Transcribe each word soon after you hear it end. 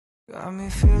Got me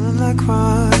feeling like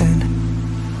running,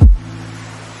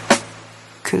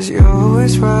 'cause you're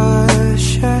always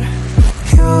rushing.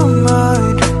 Your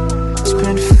mind has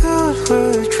been filled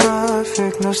with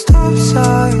traffic, no stop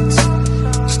signs,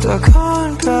 stuck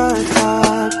on bad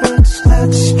habits.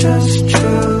 Let's just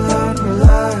chill and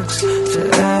relax to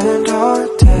end our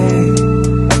day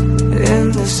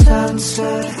in the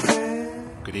sunset.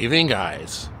 Good evening,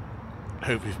 guys.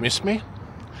 Hope you've missed me.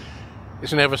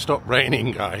 It's never stopped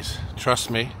raining, guys. Trust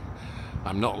me,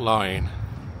 I'm not lying.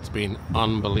 It's been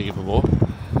unbelievable.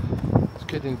 It's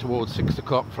getting towards 6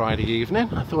 o'clock Friday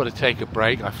evening. I thought I'd take a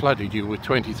break. I flooded you with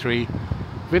 23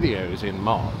 videos in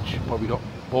March. Probably got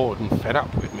bored and fed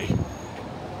up with me.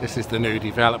 This is the new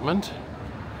development.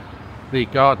 The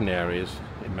garden areas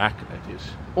in Maquereau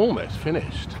is almost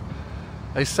finished.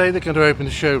 They say they're going to open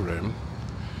the showroom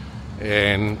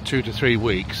in 2 to 3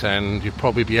 weeks, and you'll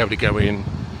probably be able to go in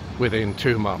within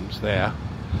 2 months there.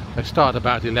 They start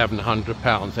about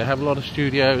 £1,100. They have a lot of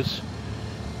studios,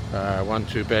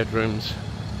 1-2 bedrooms.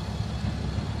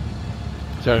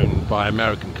 It's owned by an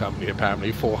American company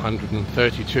apparently.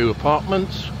 432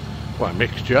 apartments, well, a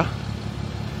mixture.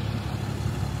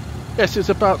 Yes, it's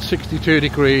about 62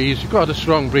 degrees. You've got a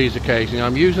strong breeze occasionally.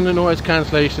 I'm using the noise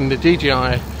cancellation, the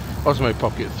DJI Osmo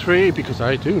Pocket 3, because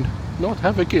I do not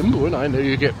have a gimbal, and I know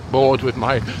you get bored with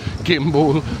my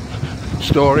gimbal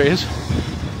stories,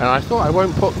 and I thought I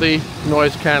won't put the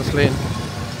noise cancelling,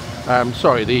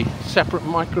 the separate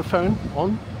microphone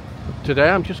on today.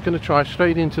 I'm just going to try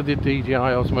straight into the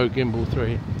DJI Osmo Gimbal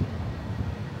 3.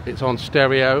 It's on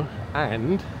stereo,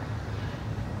 and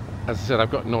as I said, I've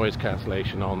got noise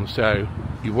cancellation on, so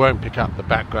you won't pick up the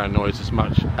background noise as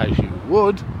much as you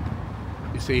would.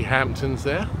 You see Hamptons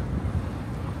there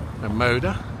and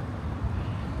Moda.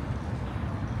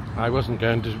 I wasn't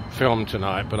going to film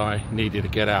tonight, but I needed to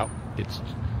get out. It's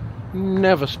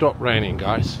never stopped raining,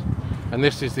 guys. And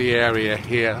this is the area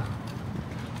here,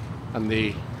 and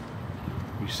the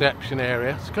reception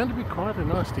area. It's going to be quite a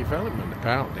nice development,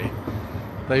 apparently.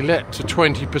 They let to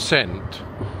 20%.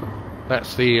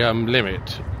 That's the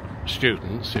limit,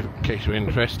 students, in case you're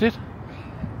interested.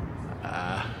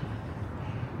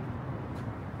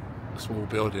 Small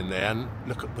building there, and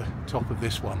look at the top of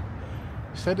this one.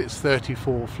 Said it's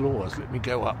 34 floors. Let me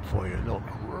go up for you. Look,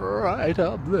 right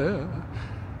up there.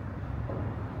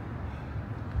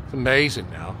 It's amazing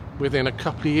now. Within a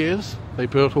couple of years, they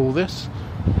built all this.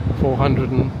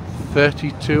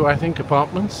 432, I think,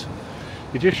 apartments.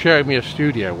 He just showed me a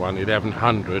studio one,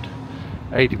 1100,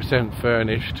 80%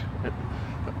 furnished.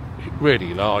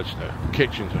 Really large though. The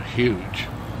kitchens are huge.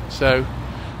 So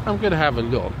I'm going to have a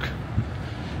look.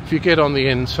 If you get on the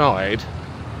inside,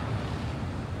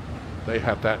 they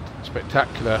have that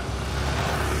spectacular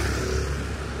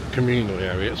communal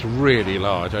area. It's really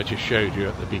large. I just showed you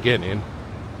at the beginning.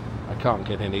 I can't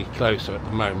get any closer at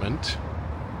the moment.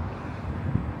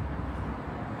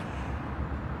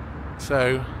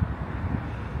 So,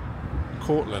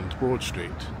 Cortland, Broad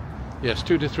Street. Yes,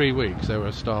 2 to 3 weeks they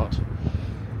will start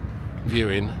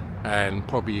viewing, and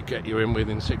probably you get you in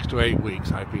within 6 to 8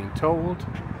 weeks, I've been told.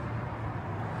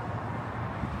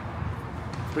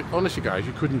 But honestly, guys,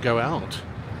 you couldn't go out.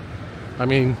 I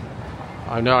mean,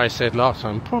 I know I said last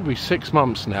time, probably 6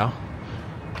 months now.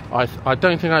 I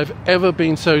don't think I've ever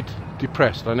been so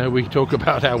depressed. I know we talk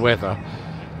about our weather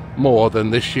more than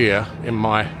this year in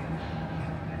my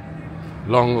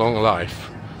long, long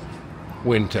life.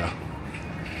 Winter.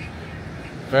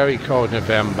 Very cold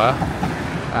November,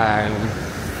 and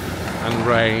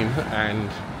rain,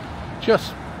 and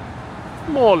just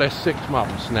more or less 6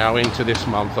 months now into this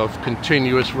month of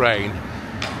continuous rain.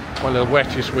 One of the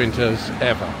wettest winters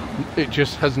ever. It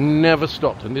just has never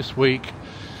stopped, and this week,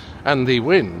 and the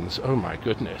winds, oh my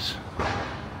goodness,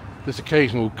 there's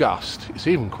occasional gust. It's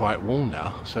even quite warm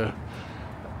now, so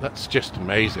that's just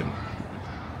amazing.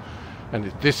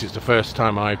 And this is the first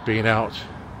time I've been out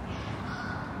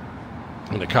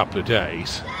in a couple of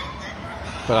days,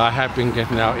 but I have been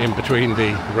getting out in between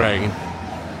the rain.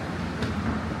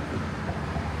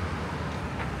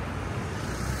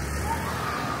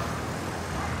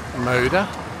 Moda,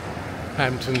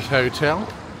 Hamptons Hotel.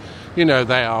 You know,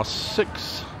 they are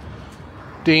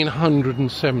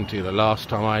 1,670 the last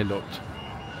time I looked.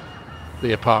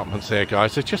 The apartments there,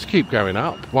 guys, they just keep going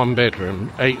up. 1 bedroom,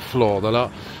 8th floor.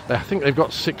 I think they've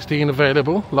got 16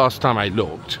 available. Last time I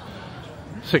looked,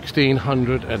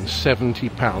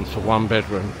 £1,670 for 1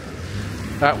 bedroom.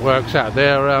 That works out.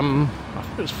 They're I think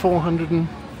it's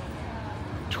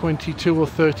 422 or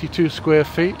 32 square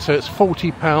feet, so it's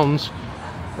 £40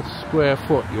 a square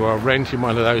foot. You are renting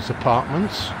one of those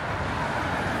apartments,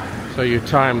 so you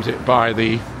times it by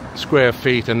the square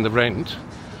feet and the rent,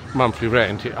 monthly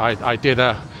rent, I did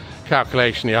a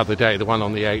calculation the other day, the one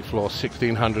on the 8th floor,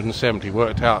 1670,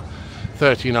 worked out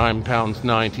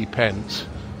 £39.90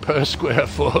 per square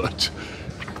foot.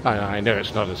 I know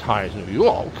it's not as high as New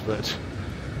York, but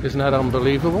isn't that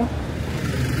unbelievable?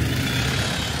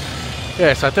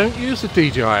 Yes, I don't use the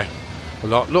DJI a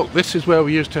lot. Look, this is where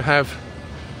we used to have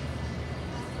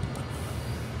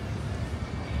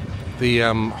the,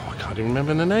 I can't even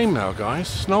remember the name now, guys.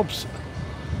 Snobs.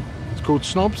 It's called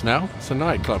Snobs now. It's a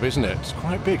nightclub, isn't it? It's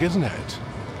quite big, isn't it?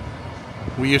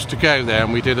 We used to go there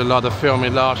and we did a lot of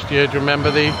filming last year. Do you remember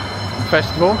the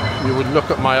festival? You would look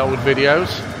at my old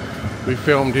videos. We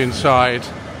filmed inside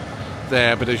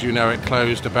there, but as you know, it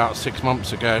closed about 6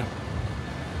 months ago.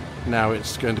 Now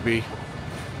it's going to be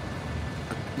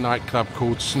a nightclub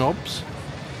called Snobs.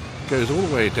 Goes all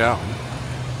the way down.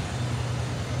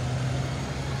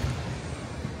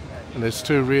 And there's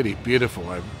two really beautiful,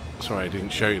 sorry I didn't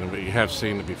show you them, but you have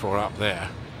seen them before up there,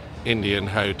 Indian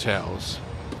hotels.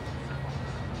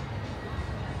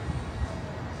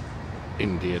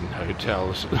 Indian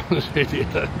hotels.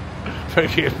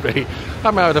 Forgive me,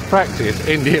 I'm out of practice.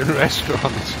 Indian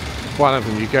restaurants. One of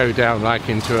them you go down like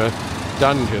into a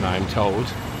dungeon, I'm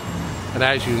told. And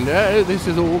as you know, this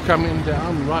is all coming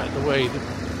down right the way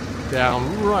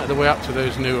down, right the way up to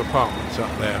those new apartments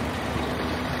up there.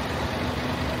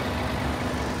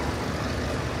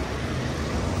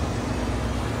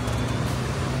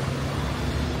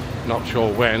 Not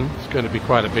sure when. It's going to be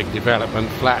quite a big development,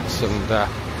 flats and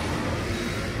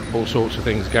all sorts of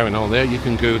things going on there. You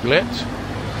can Google it.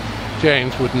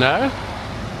 James would know.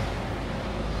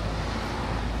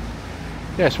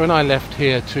 Yes, when I left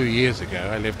here 2 years ago,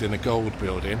 I lived in a gold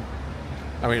building.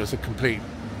 I mean, it was a complete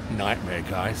nightmare,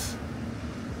 guys.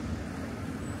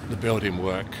 The building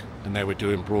work, and they were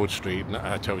doing Broad Street, and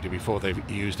I told you before, they've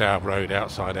used our road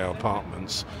outside our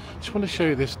apartments. Just want to show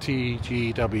you this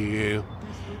TGW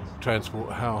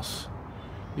Transport House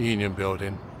Union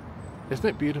building. Isn't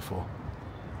it beautiful?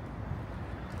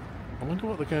 I wonder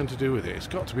what they're going to do with it. It's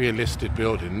got to be a listed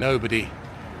building. Nobody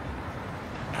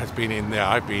has been in there.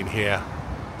 I've been here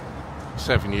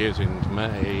 7 years in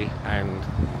May and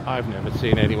I've never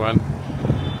seen anyone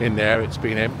in there. It's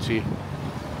been empty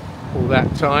all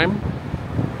that time.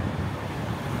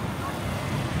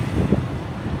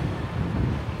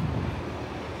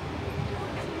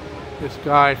 This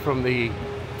guy from the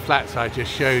flats I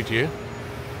just showed you,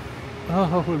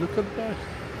 oh look at that,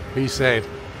 he said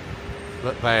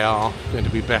that they are going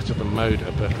to be better than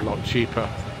Moda but a lot cheaper,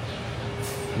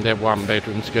 and their one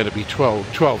bedroom's going to be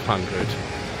 1200.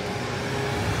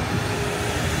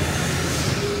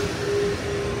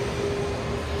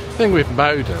 Thing with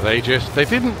Moda, they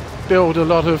didn't build a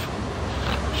lot of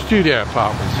studio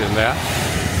apartments in there,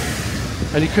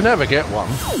 and you can never get one.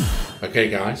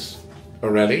 Okay guys,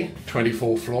 Orelle,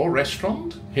 24th floor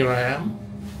restaurant. Here I am.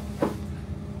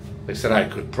 They said I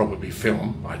could probably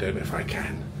film. I don't know if I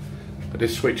can. But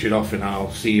just switch it off and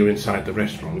I'll see you inside the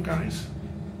restaurant, guys.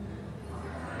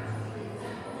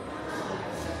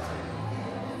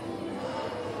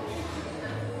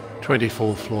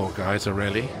 '24th floor, guys,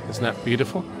 Orelle. Isn't that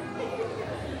beautiful?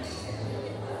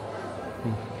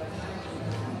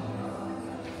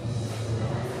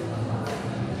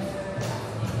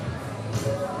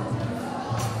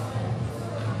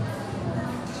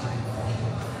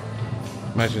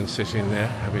 Imagine sitting there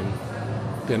having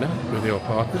dinner with your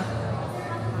partner.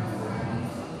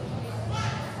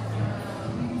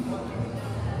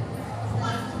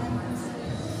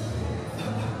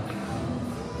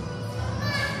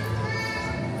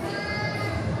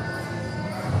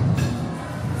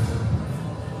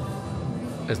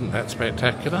 Isn't that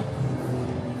spectacular?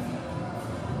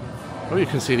 Oh, you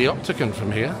can see the Octagon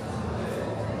from here.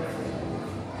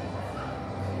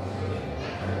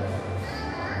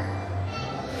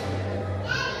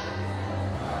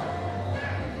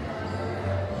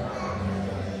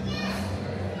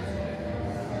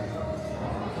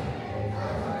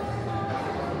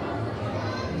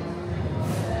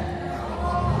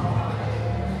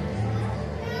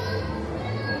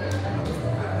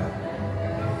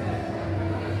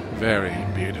 Very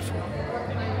beautiful.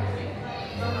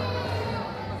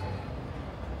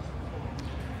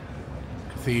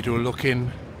 Cathedral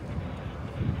looking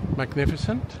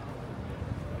magnificent.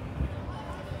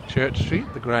 Church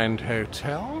Street, the Grand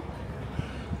Hotel,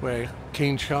 where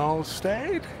King Charles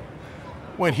stayed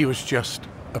when he was just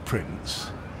a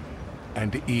prince.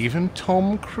 And even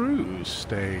Tom Cruise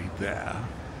stayed there.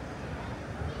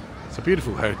 It's a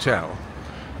beautiful hotel.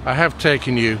 I have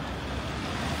taken you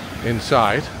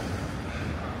inside.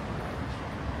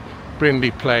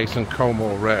 Brindley Place and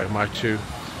Colmore Road, my two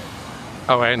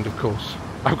Oh, and of course,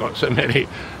 I've got so many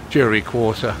Jewellery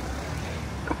Quarter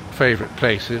favourite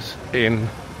places in...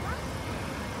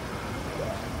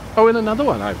 Oh, in another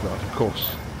one I've got, of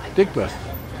course, Digbeth,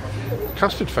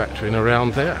 custard factory and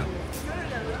around there.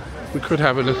 We could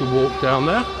have a little walk down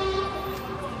there.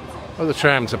 Oh, the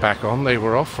trams are back on. They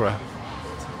were off for a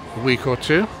week or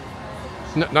two.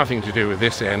 Nothing to do with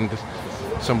this end.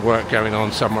 Some work going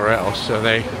on somewhere else, so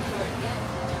they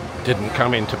didn't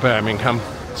come into Birmingham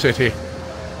City.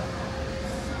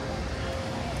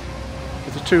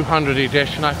 It's a 200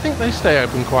 edition. I think they stay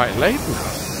open quite late now.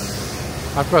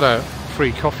 I've got a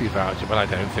free coffee voucher, but I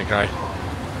don't think I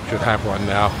should have one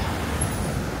now.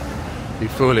 Be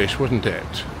foolish, wouldn't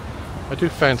it? I do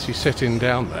fancy sitting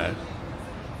down there.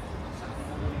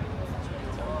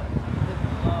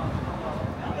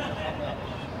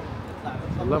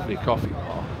 A lovely coffee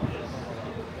bar.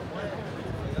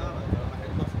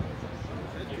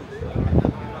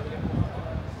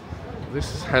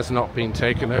 This has not been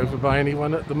taken over by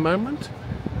anyone at the moment.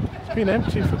 It's been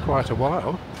empty for quite a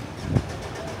while.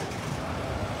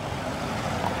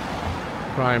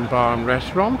 Prime Bar and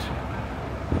Restaurant.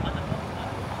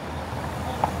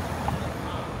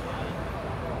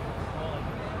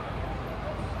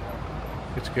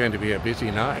 It's going to be a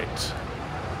busy night.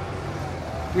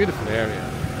 Beautiful area.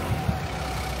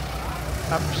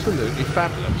 Absolutely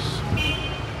fabulous.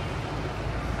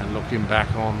 And looking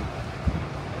back on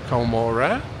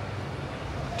Maquereau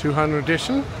 200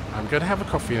 edition, I'm going to have a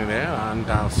coffee in there, and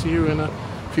I'll see you in a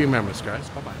few moments, guys.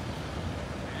 Bye bye.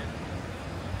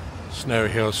 Snow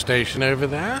Hill Station over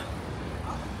there.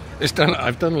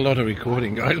 I've done a lot of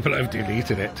recording, guys, but I've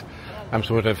deleted it. I'm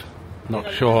sort of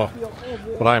not sure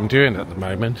what I'm doing at the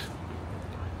moment.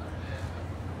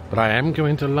 But I am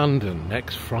going to London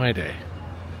next Friday.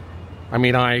 I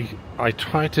mean, I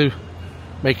try to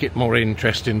make it more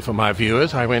interesting for my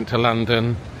viewers. I went to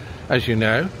London, as you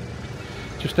know,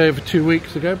 just over 2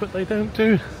 weeks ago, but they don't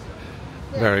do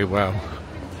very well.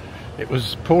 It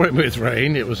was pouring with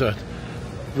rain. It was a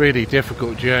really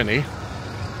difficult journey.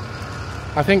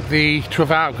 I think the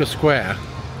Trafalgar Square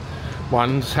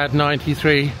ones had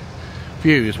 93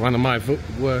 views, one of my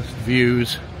worst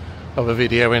views of a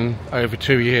video in over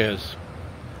 2 years.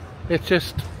 It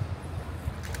just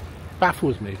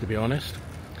baffles me, to be honest.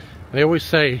 They always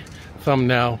say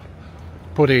thumbnail,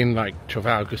 put in like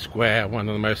Trafalgar Square, one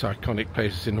of the most iconic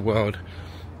places in the world.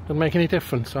 Doesn't make any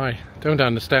difference. I don't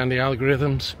understand the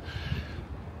algorithms.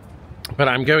 But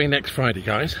I'm going next Friday,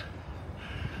 guys.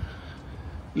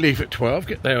 Leave at 12,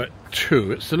 get there at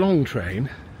 2. It's the long train,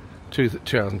 2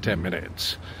 hours and 10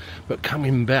 minutes. But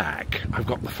coming back, I've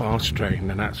got the fast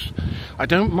train, and I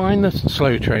don't mind the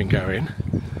slow train going.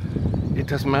 It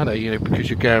doesn't matter, you know, because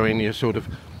you're going, you're sort of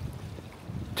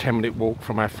 10-minute walk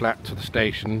from my flat to the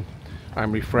station.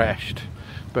 I'm refreshed.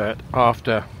 But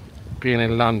after being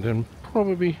in London,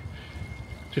 probably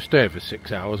just over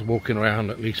 6 hours, walking around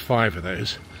at least 5 of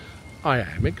those, I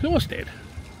am exhausted.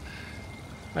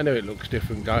 I know it looks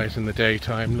different, guys, in the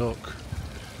daytime, look.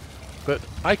 But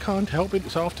I can't help it.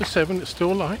 It's after 7, it's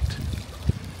still light.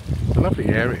 It's a lovely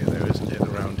area though, isn't it,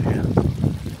 around here?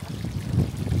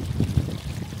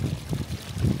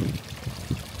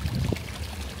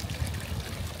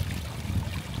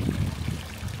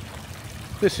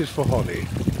 This is for Holly,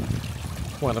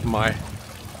 one of my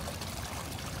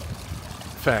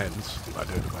fans. I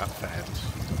don't know about fans.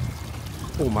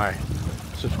 All my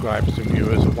subscribers and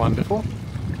viewers are wonderful.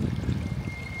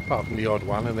 Apart from the odd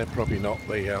one, and they're probably not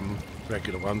the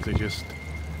regular ones. They just...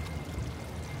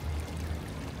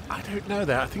 I don't know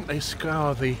that. I think they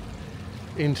scour the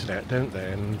internet, don't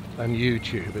they, and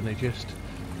YouTube, and they just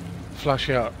flush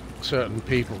out certain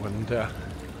people and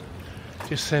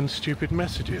just send stupid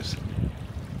messages.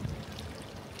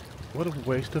 What a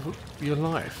waste of your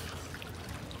life.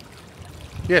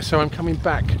 Yeah, so I'm coming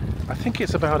back. I think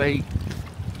it's about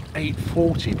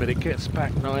 8:40, but it gets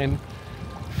back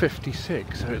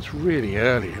 9:56, so it's really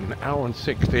early. An hour and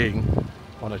 16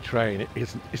 on a train.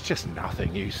 It's just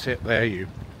nothing. You sit there, you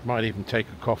might even take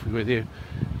a coffee with you,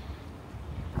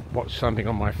 watch something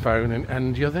on my phone,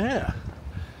 and you're there.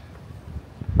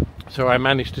 So I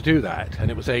managed to do that, and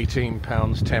it was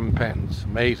 £18.10.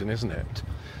 Amazing, isn't it?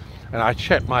 And I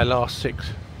checked my last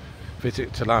 6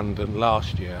 visits to London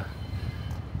last year,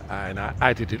 and I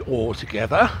added it all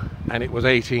together, and it was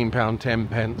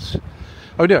 £18.10.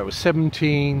 Oh no, it was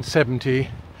 £17.70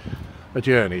 a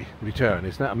journey return.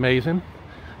 Isn't that amazing?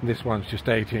 And this one's just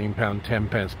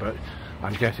 £18.10, but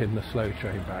I'm getting the slow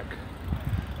train back.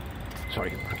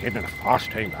 Sorry, I'm getting a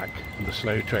fast train back and the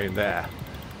slow train there.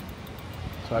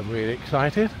 So I'm really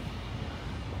excited.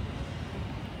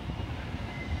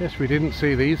 Yes, we didn't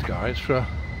see these guys for,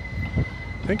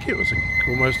 I think it was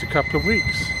almost a couple of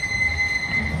weeks.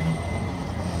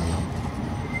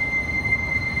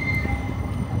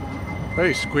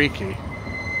 Very squeaky.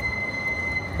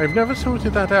 They've never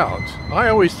sorted that out. I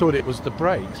always thought it was the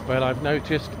brakes, but I've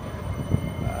noticed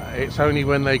it's only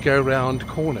when they go round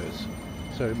corners.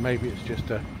 So maybe it's just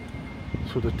a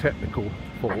sort of technical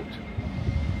fault.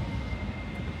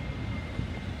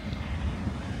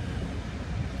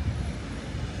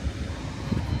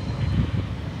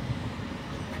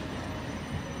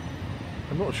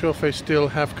 I'm not sure if they still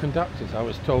have conductors. I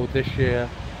was told this year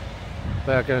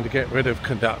they're going to get rid of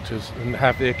conductors and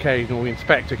have the occasional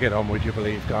inspector get on, would you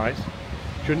believe, guys?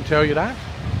 Shouldn't tell you that.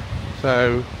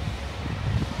 So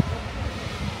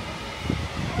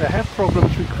they have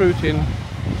problems recruiting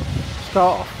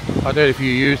staff. I don't know if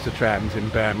you use the trams in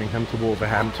Birmingham to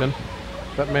Wolverhampton,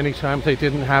 but many times they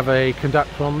didn't have a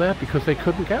conductor on there because they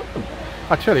couldn't get them.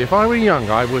 I tell you, if I were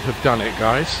young, I would have done it,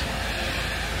 guys.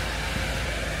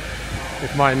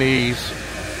 If my knees,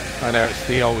 I know it's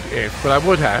the old if, but I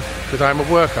would have, because I'm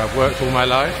a worker. I've worked all my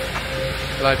life,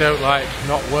 but I don't like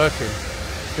not working.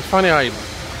 It's funny, I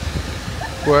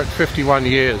worked 51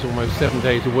 years, almost 7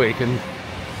 days a week, and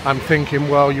I'm thinking,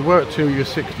 well, you work till you're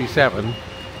 67.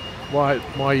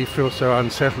 Why you feel so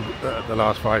unsettled the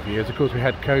last 5 years? Of course, we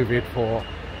had COVID for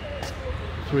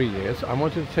 3 years. I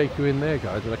wanted to take you in there,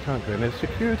 guys, but I can't go in there.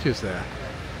 Security's there.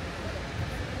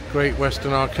 Great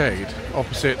Western Arcade,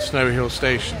 opposite Snow Hill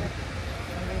Station.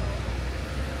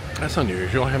 That's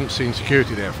unusual. I haven't seen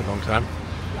security there for a long time.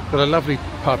 Got a lovely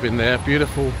pub in there.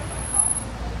 Beautiful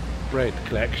bread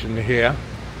collection here.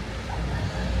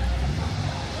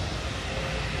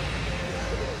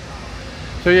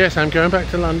 So yes, I'm going back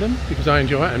to London because I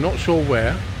enjoy it. I'm not sure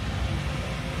where.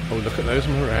 Oh, look at those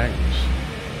meringues.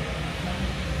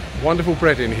 Wonderful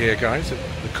bread in here, guys. The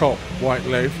Cobb white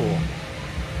loaf or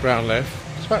brown loaf.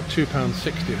 It's about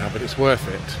 £2.60 now, but it's worth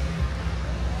it.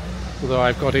 Although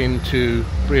I've got into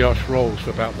brioche rolls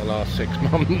for about the last 6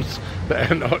 months.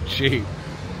 They're not cheap.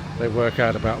 They work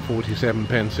out about 47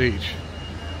 pence each.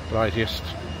 But I just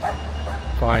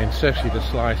find, especially the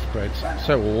sliced breads,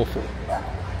 so awful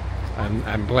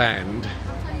and bland.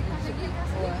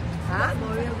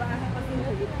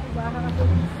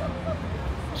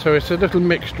 So it's a little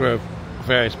mixture of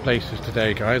various places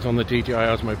today, guys, on the DJI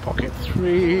Osmo Pocket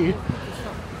 3.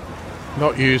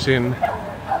 Not using,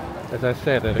 as I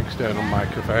said, an external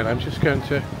microphone. I'm just going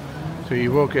to, so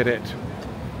you will get it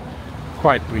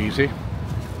quite breezy,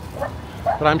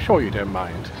 but I'm sure you don't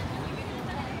mind.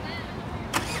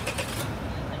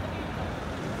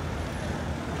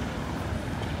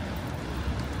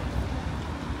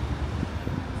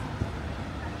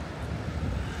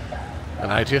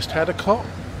 And I just had a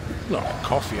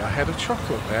coffee, I had a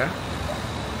chocolate there.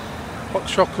 Hot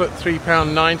chocolate,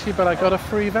 £3.90, but I got a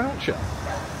free voucher.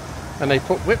 And they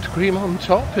put whipped cream on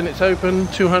top, and it's open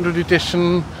 200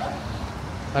 edition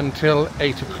until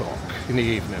 8 o'clock in the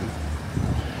evening.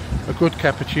 A good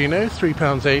cappuccino,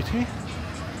 £3.80.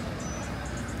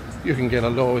 You can get a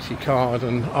loyalty card,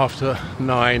 and after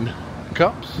 9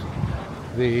 cups,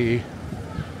 the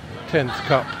 10th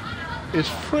cup is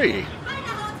free.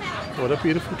 What a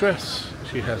beautiful dress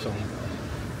she has on.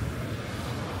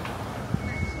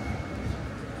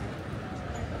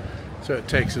 So it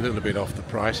takes a little bit off the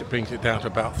price. It brings it down to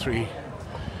about £3,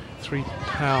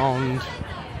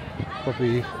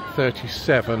 probably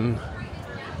 37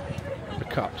 a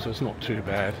cup, so it's not too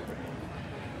bad.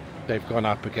 They've gone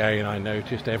up again, I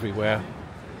noticed, everywhere.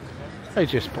 They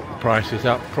just put the prices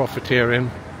up, profiteering.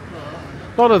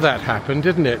 A lot of that happened,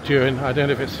 didn't it, during, I don't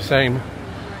know if it's the same,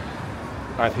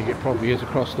 I think it probably is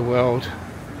across the world,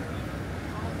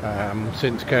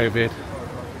 since COVID.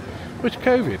 Which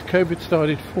COVID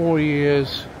started 4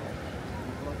 years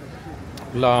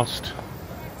last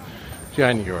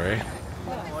January,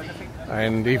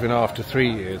 and even after 3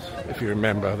 years, if you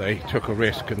remember, they took a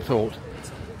risk and thought,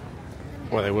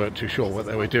 well, they weren't too sure what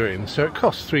they were doing. So it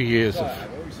cost 3 years of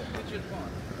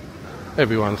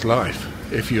everyone's life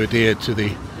if you adhered to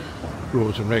the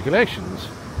rules and regulations.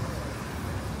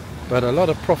 But a lot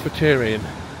of profiteering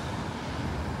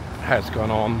has gone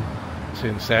on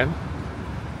since then.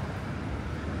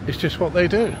 It's just what they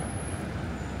do.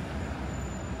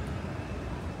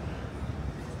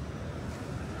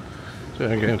 So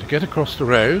I'm going to get across the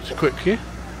road quickly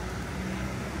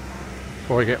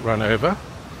before I get run over.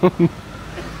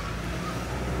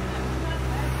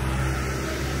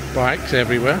 Bikes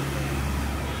everywhere.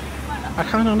 I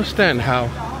can't understand how,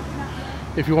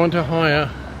 if you want to hire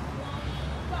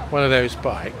one of those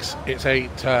bikes, it's I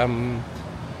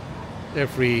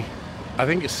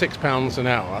think it's £6 an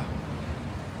hour,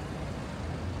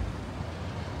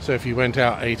 So if you went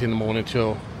out 8 in the morning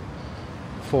till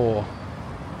 4,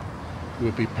 you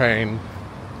would be paying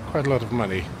quite a lot of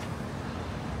money.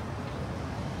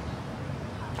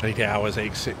 8 hours,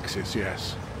 8 sixes,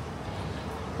 yes.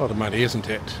 A lot of money, isn't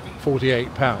it?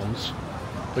 £48,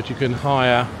 but you can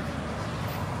hire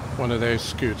one of those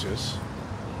scooters.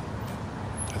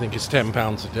 I think it's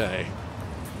 £10 a day.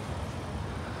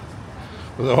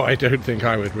 Although I don't think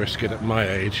I would risk it at my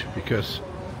age, because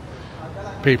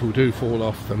people do fall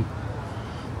off them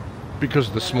because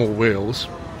of the small wheels.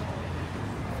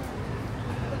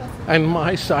 And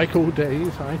my cycle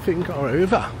days, I think, are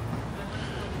over.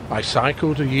 I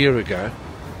cycled a year ago,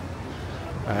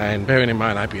 and bearing in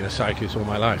mind I've been a cyclist all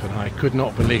my life, and I could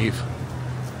not believe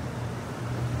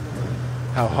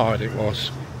how hard it was.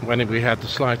 When we had the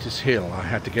slightest hill, I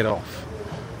had to get off.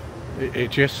 I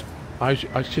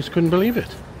just couldn't believe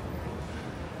it.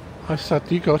 I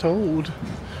suddenly got old.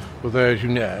 Although, as you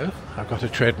know, I've got a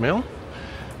treadmill,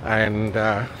 and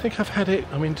I think I've had it,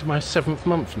 I'm into my 7th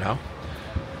month now,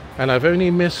 and I've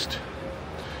only missed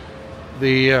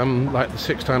the like the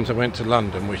 6 times I went to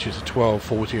London, which is a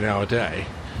 12-14 hour day.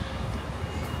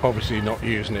 Obviously not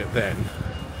using it then,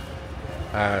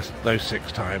 those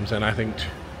 6 times, and I think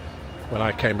when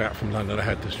I came back from London I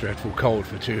had this dreadful cold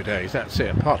for 2 days. That's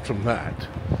it. Apart from that,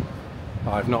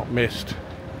 I've not missed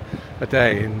a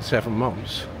day in 7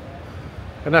 months.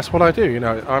 And that's what I do, you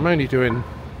know. I'm only doing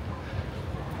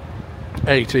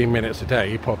 18 minutes a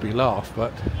day. You probably laugh,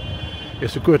 but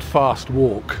it's a good fast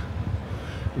walk,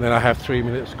 and then I have 3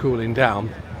 minutes cooling down.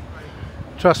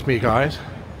 Trust me, guys,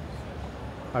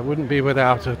 I wouldn't be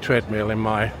without a treadmill in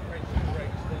my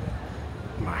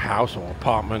house or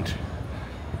apartment.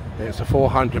 It's a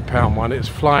 £400 one. It's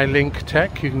Flylink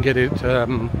Tech. You can get it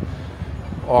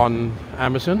on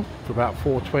Amazon for about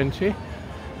 £4.20,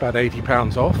 about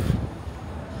 £80 off.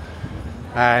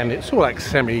 And it's all like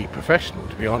semi-professional,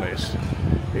 to be honest.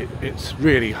 It's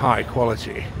really high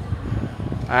quality,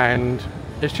 and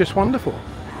it's just wonderful.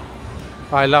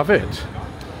 I love it,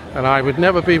 and I would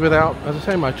never be without, as I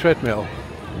say, my treadmill.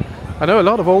 I know a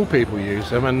lot of old people use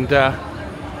them, and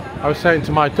I was saying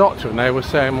to my doctor, and they were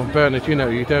saying, well, Bernard, you know,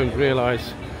 you don't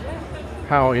realise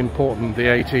how important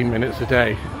the 18 minutes a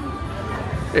day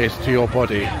is to your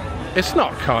body. It's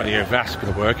not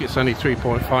cardiovascular work. It's only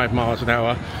 3.5 miles an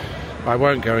hour. I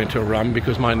won't go into a run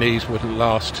because my knees wouldn't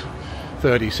last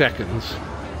 30 seconds.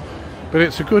 But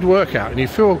it's a good workout, and you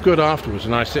feel good afterwards.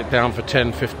 And I sit down for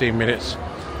 10-15 minutes,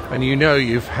 and you know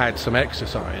you've had some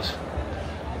exercise.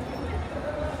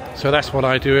 So that's what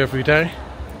I do every day.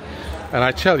 And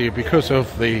I tell you, because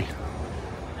of the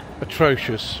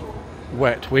atrocious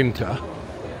wet winter,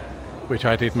 which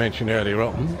I did mention earlier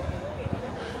on,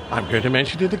 I'm going to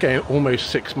mention it again.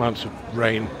 Almost 6 months of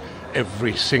rain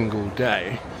every single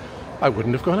day. I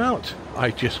wouldn't have gone out. I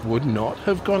just would not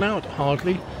have gone out,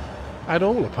 hardly at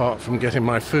all, apart from getting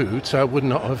my food, so I would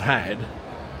not have had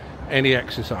any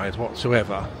exercise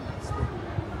whatsoever.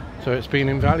 So it's been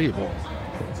invaluable.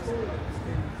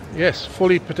 Yes,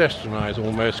 fully pedestrianised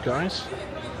almost, guys.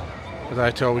 As I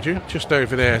told you, just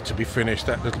over there to be finished,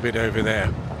 that little bit over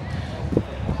there.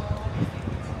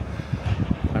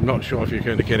 I'm not sure if you're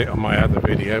going to get it on my other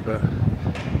video, but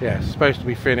yeah, it's supposed to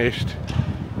be finished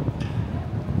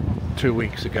 2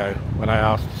 weeks ago. When I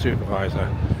asked the supervisor,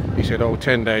 he said, oh,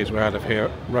 10 days we're out of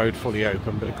here, road fully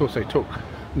open. But of course they talk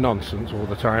nonsense all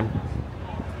the time.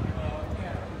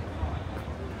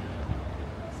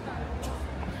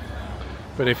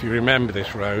 But if you remember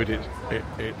this road,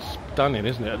 it's stunning,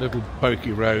 isn't it? A little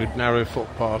bogey road, narrow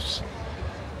footpaths.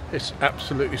 It's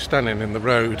absolutely stunning. And the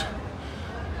road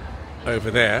over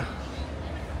there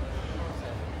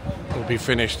will be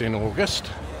finished in August.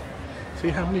 See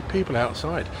how many people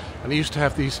outside. And they used to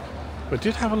have these, we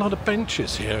did have a lot of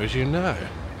benches here, as you know,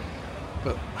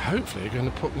 but hopefully they're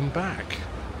going to put them back.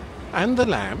 And the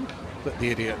lamp that the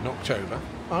idiot knocked over.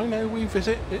 I know we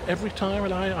visit it every time,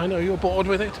 and I know you're bored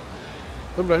with it.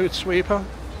 The road sweeper.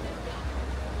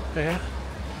 Yeah,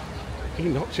 he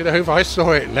knocked it over. I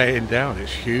saw it laying down.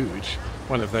 It's huge.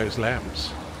 One of those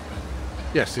lamps.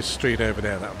 Yes, this street over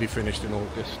there, that'll be finished in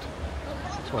August.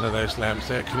 It's one of those lamps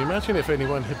there. Can you imagine if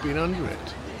anyone had been under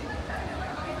it?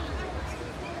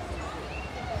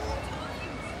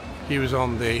 He was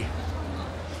on the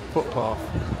footpath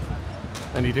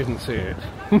and he didn't see it.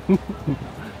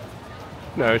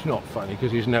 No, it's not funny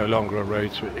because he's no longer a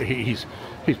road sweeper. He's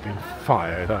been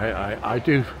fired. I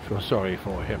do feel sorry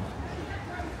for him.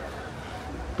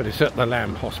 But it's at the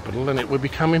Lamb Hospital and it will be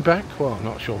coming back. Well, I'm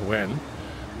not sure when.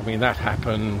 I mean, that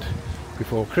happened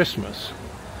before Christmas.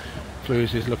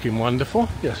 Flues is looking wonderful.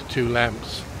 Yes, 2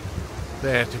 lamps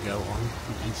there to go on.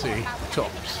 You can see the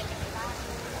tops.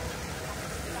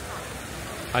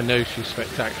 I know she's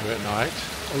spectacular at night.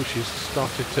 Oh, she's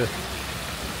started to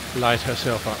light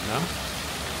herself up now.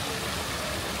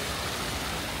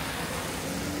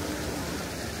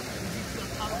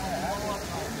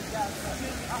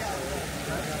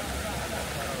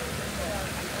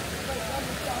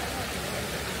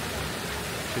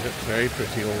 She looks very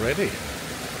pretty already.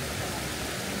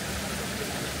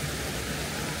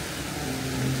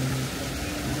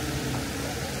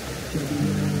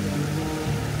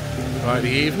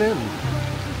 Friday evening,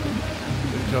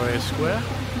 Victoria Square.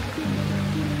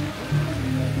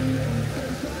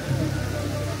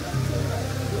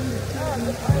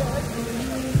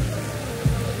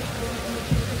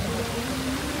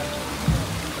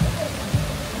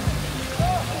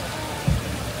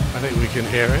 I think we can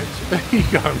hear it. You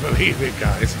can't believe it,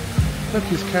 guys. Look,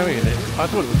 he's carrying it. I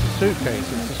thought it was a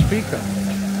suitcase. It's a speaker.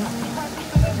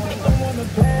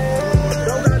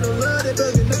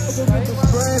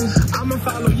 I'ma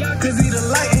follow y'all cause he the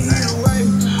light and he the way.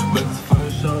 But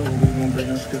first show, we gonna bring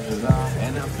the scriptures out.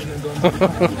 And I'm finna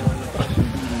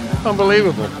go.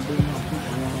 Unbelievable.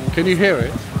 Can you hear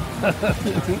it?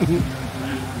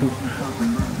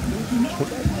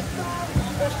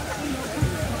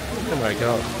 Oh my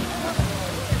god.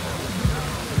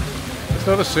 It's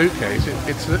not a suitcase,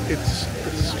 it's a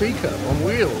speaker on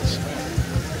wheels.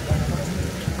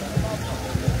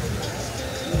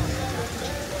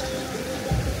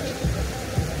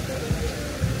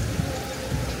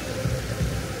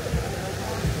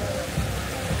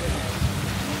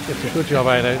 It's a good job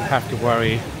I don't have to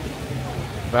worry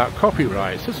about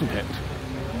copyrights, isn't it?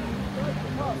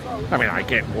 I mean, I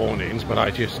get warnings, but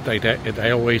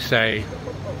they always say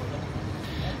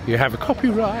you have a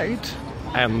copyright,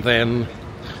 and then,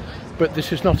 but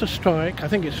this is not a strike. I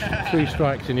think it's 3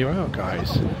 strikes and you're out,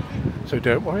 guys. So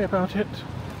don't worry about it.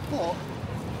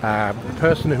 The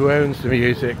person who owns the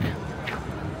music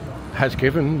has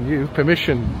given you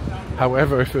permission.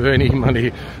 However, if there's any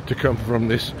money to come from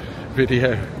this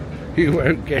video, you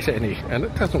won't get any, and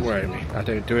it doesn't worry me. I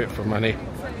don't do it for money.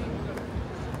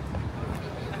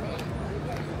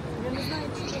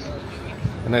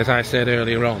 And as I said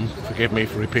earlier on, forgive me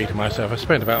for repeating myself, I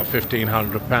spent about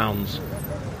 £1,500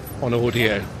 on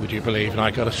audio, would you believe? And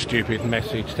I got a stupid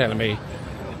message telling me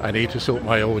I need to sort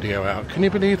my audio out. Can you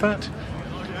believe that?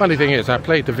 Funny thing is, I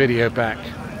played the video back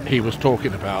he was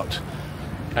talking about,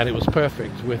 and it was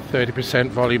perfect with 30%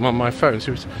 volume on my phone, so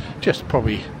it was just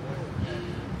probably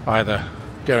either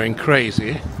going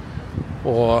crazy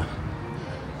or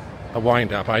a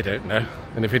wind-up, I don't know.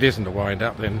 And if it isn't a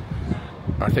wind-up, then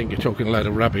I think you're talking a load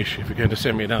of rubbish if you're going to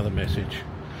send me another message.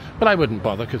 But I wouldn't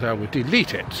bother because I would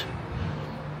delete it.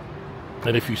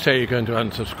 And if you say you're going to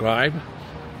unsubscribe,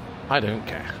 I don't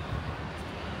care.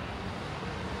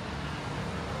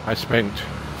 I spent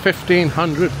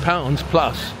 £1,500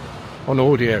 plus on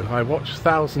audio. I watched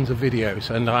thousands of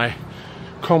videos, and I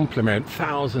compliment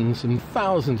thousands and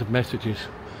thousands of messages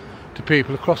to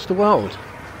people across the world.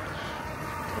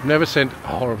 I've never sent a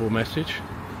horrible message.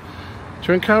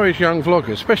 To encourage young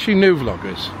vloggers, especially new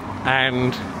vloggers,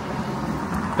 and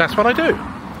that's what I do,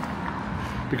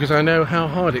 because I know how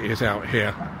hard it is out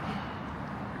here.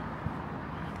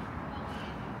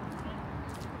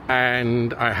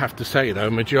 And I have to say though,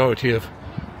 majority of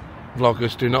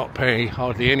vloggers do not pay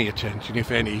hardly any attention, if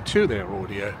any, to their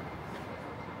audio.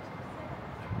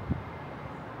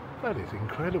 That is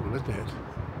incredible, isn't it?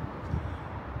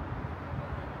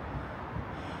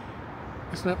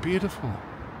 Isn't that beautiful?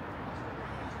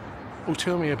 Oh,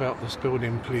 tell me about this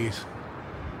building, please,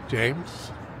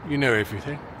 James. You know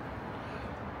everything.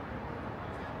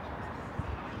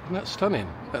 Isn't that stunning?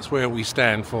 That's where we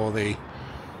stand for the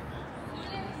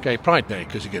Gay Pride Day,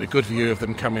 because you get a good view of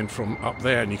them coming from up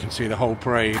there, and you can see the whole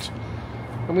parade.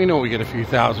 And we know we get a few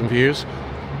thousand views.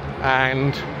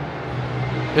 And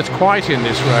it's quiet in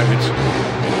this road.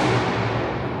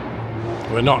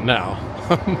 We're not now.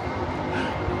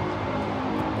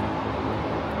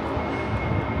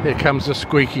 Here comes the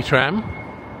squeaky tram.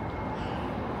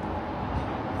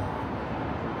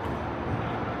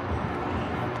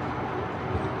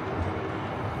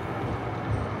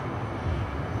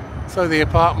 So the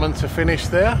apartments are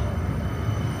finished there.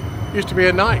 Used to be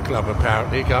a nightclub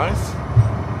apparently, guys.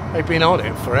 They've been on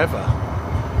it forever.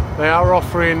 They are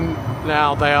offering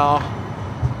now, they are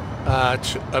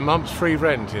a month's free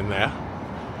rent in there.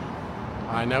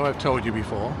 I know I've told you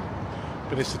before,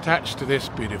 but it's attached to this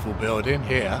beautiful building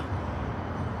here.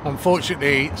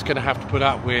 Unfortunately, it's going to have to put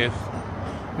up with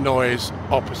noise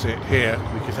opposite here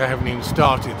because they haven't even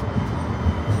started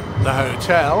the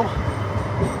hotel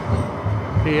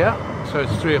here. So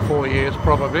it's 3 or 4 years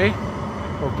probably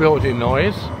of building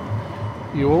noise.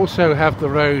 You also have the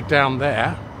road down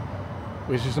there,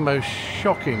 which is the most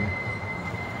shocking,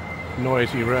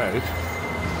 noisy road.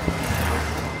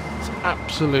 It's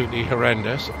absolutely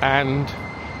horrendous, and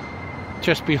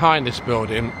just behind this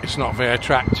building, it's not very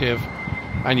attractive,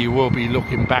 and you will be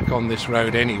looking back on this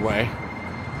road anyway.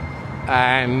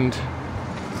 And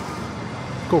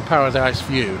it's called Paradise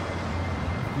View.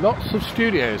 Lots of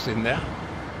studios in there.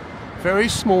 Very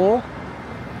small,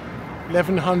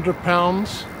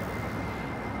 £1,100.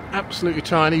 Absolutely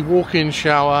tiny. Walk-in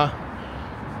shower.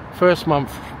 First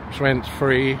month's rent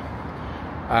free.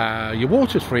 Your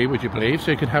water's free, would you believe?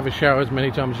 So you can have a shower as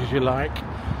many times as you like.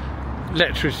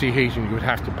 Electricity heating you would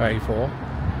have to pay for.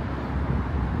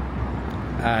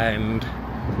 And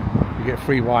you get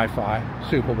free Wi-Fi,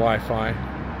 super Wi-Fi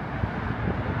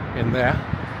in there.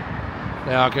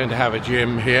 They are going to have a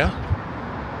gym here.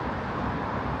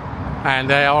 And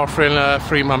they are offering a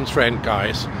 3 months rent,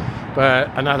 guys.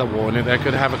 But another warning, they're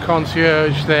going to have a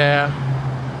concierge there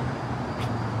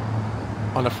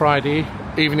on a Friday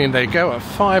evening. They go at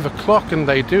 5 o'clock and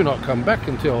they do not come back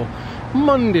until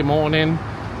Monday morning.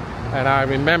 And I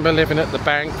remember living at the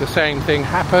bank, the same thing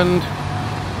happened.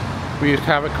 We used to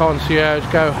have a concierge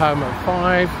go home at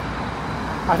 5.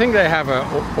 I think they have a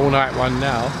all-night one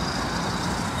now.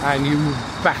 And you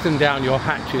batten down your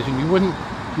hatches, and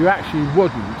you actually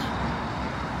wouldn't,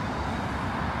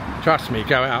 trust me,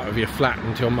 go out of your flat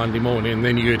until Monday morning. And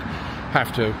then you'd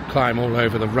have to climb all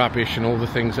over the rubbish and all the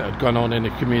things that had gone on in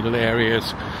the communal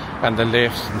areas, and the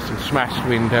lifts and some smashed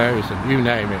windows and you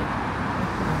name it.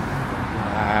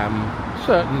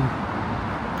 Certain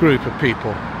group of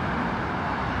people.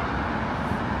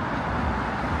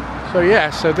 So yeah,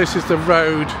 so this is the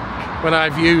road. When I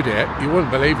viewed it, you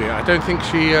wouldn't believe it. I don't think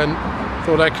she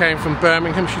thought I came from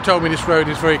Birmingham. She told me this road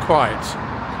is very quiet.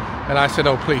 And I said,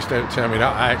 oh, please don't tell me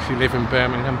that. I actually live in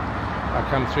Birmingham. I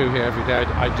come through here every day.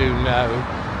 I do know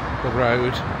the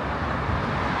road.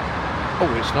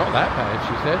 Oh, it's not that bad,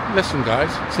 she said. Listen,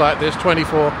 guys, it's like this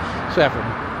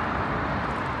 24/7.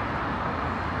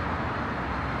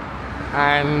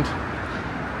 And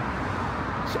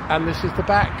this is the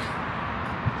back.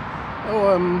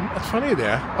 Oh, that's funny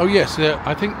there. Oh yes,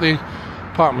 I think the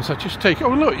apartments are just taken.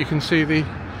 Oh look, you can see the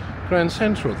Grand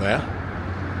Central there.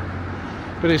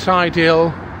 But it's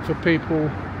ideal for people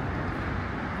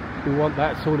who want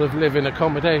that sort of living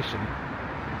accommodation.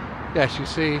 Yes, you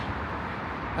see,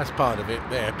 that's part of it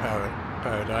there,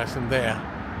 Paradise, and there.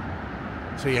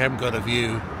 So you haven't got a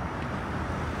view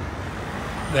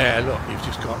there. Look, you've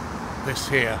just got this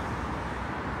here.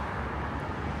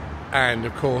 And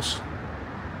of course,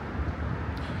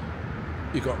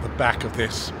 you got the back of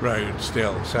this road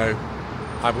still, so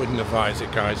I wouldn't advise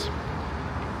it, guys,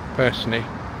 personally.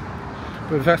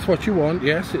 But if that's what you want,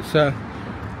 yes, it's a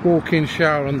walk-in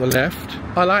shower on the left.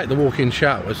 I like the walk-in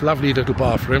showers. Lovely little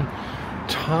bathroom,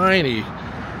 tiny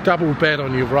double bed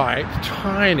on your right,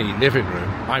 tiny living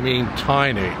room, I mean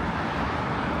tiny,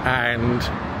 and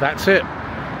that's it.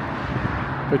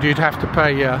 But you'd have to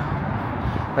pay,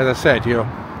 as I said, your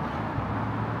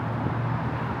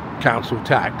council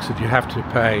tax, and you have to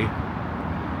pay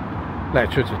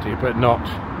electricity, but not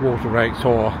water rates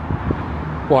or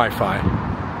Wi-Fi.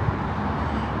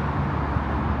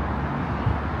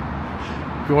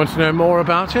 If you want to know more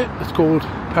about it, it's called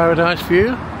Paradise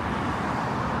View.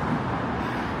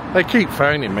 They keep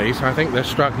phoning me, so I think they're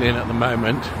struggling at the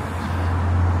moment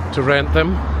to rent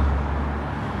them.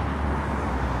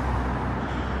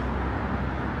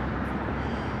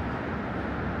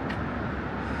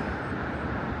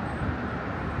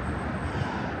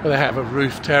 They have a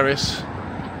roof terrace.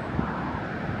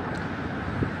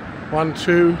 1,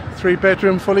 2, 3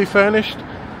 bedroom, fully furnished,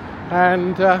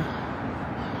 and a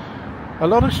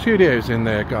lot of studios in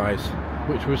there, guys,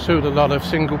 which will suit a lot of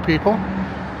single people.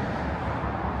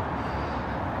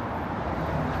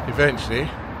 Eventually,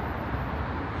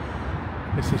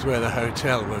 this is where the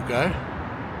hotel will go,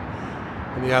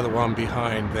 and the other one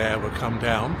behind there will come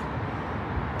down,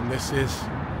 and this is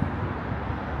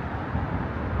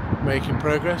making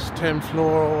progress, 10th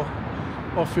floor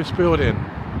office building,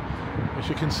 as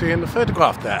you can see in the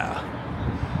photograph there.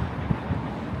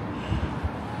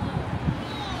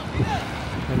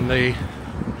 And the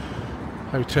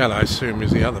hotel, I assume,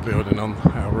 is the other building on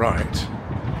our right.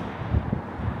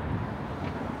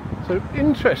 So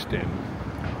interesting.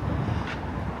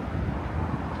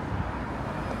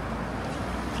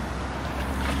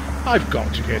 I've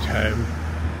got to get home.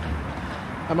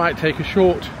 I might take a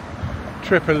short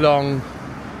trip along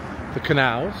the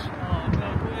canals. Oh,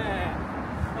 God,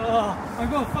 yeah. Oh, I'm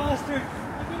going faster.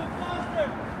 I'm going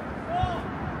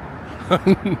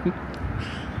faster. Oh.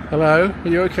 Hello, are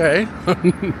you okay?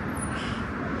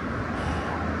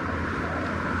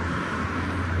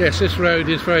 Yes, this road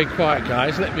is very quiet,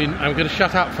 guys. I'm going to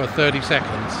shut up for 30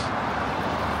 seconds.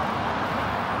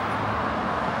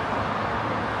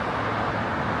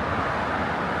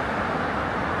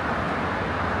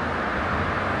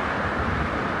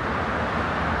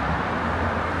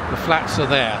 The flats are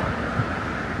there.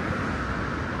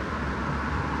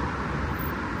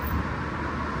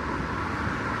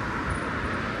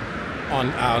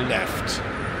 On our left.